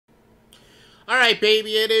All right,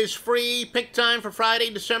 baby, it is free pick time for Friday,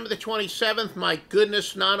 December the 27th. My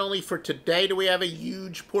goodness, not only for today do we have a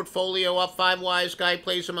huge portfolio up. 5 Wise Guy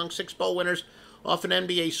plays among 6 bowl winners off an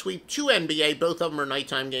NBA sweep. 2 NBA, both of them are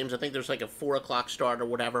nighttime games. I think there's like a 4 o'clock start or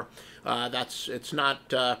whatever. It's not,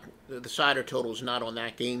 the cider total is not on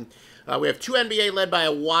that game. We have 2 NBA led by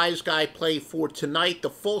a Wise Guy play for tonight. The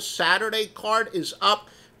full Saturday card is up.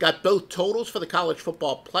 Got both totals for the college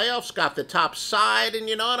football playoffs. Got the top side, and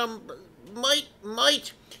you know what,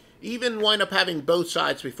 might even wind up having both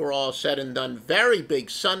sides before all is said and done. Very big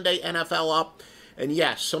Sunday NFL up. And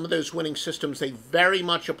yes, some of those winning systems, they very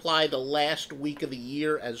much apply the last week of the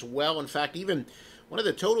year as well. In fact, even one of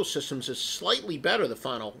the total systems is slightly better the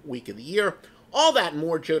final week of the year. All that and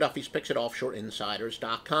more, Joe Duffy's picks at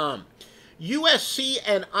offshoreinsiders.com. USC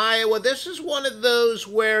and Iowa, this is one of those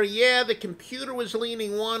where, yeah, the computer was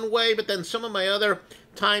leaning one way, but then some of my other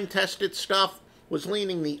time-tested stuff was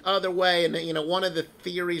leaning the other way. And, you know, one of the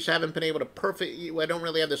theories I haven't been able to I don't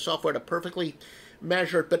really have the software to perfectly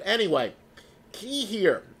measure it. But anyway, key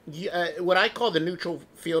here, what I call the neutral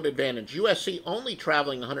field advantage. USC only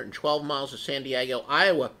traveling 112 miles to San Diego,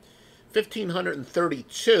 Iowa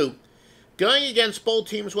 1,532. Going against bowl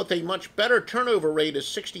teams with a much better turnover rate is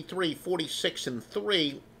 63, 46, and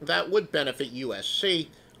 3. That would benefit USC.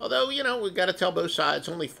 Although, you know, we've got to tell both sides,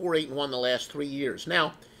 only 4-8-1 the last 3 years.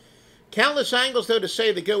 Now, countless angles, though, to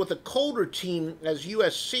say to go with the colder team, as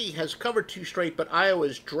USC has covered 2 straight, but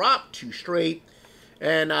Iowa's dropped 2 straight.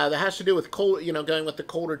 And that has to do with, going with the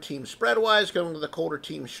colder team spread-wise, going with the colder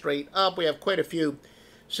team straight up. We have quite a few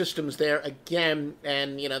systems there again,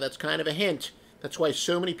 and, you know, that's kind of a hint. That's why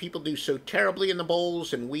so many people do so terribly in the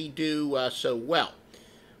bowls, and we do so well.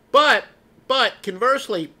 But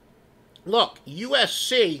conversely, look,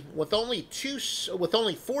 USC with only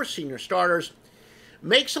 4 senior starters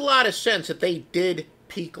makes a lot of sense that they did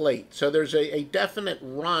peak late. So there's a definite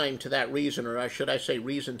rhyme to that reason, or should I say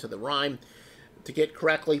reason to the rhyme, to get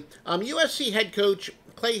correctly. USC head coach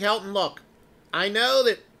Clay Helton, look, I know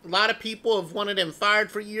that a lot of people have wanted him fired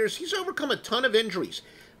for years. He's overcome a ton of injuries.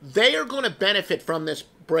 They are going to benefit from this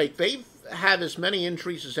break. They have as many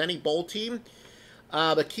injuries as any bowl team.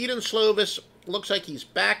 But Keaton Slovis looks like he's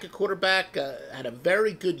back at quarterback. Had a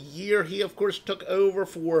very good year. He, of course, took over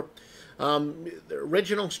for the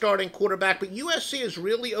original starting quarterback. But USC has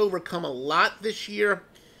really overcome a lot this year.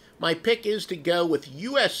 My pick is to go with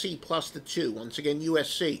USC plus the 2. Once again,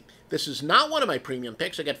 USC. This is not one of my premium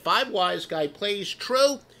picks. I got 5 Wise Guy plays.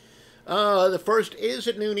 True. The first is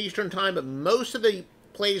at noon Eastern time, but most of the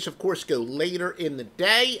plays, of course, go later in the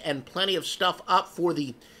day, and plenty of stuff up for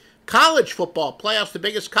the college football playoffs. The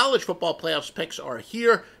biggest college football playoffs picks are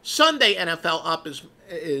here. Sunday NFL up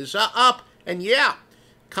is up, and yeah,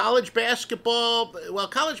 college basketball,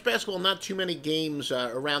 not too many games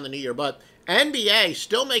around the new year, but NBA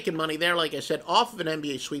still making money there, like I said, off of an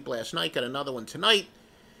NBA sweep last night. Got another one tonight.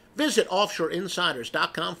 Visit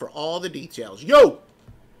offshoreinsiders.com for all the details. Yo!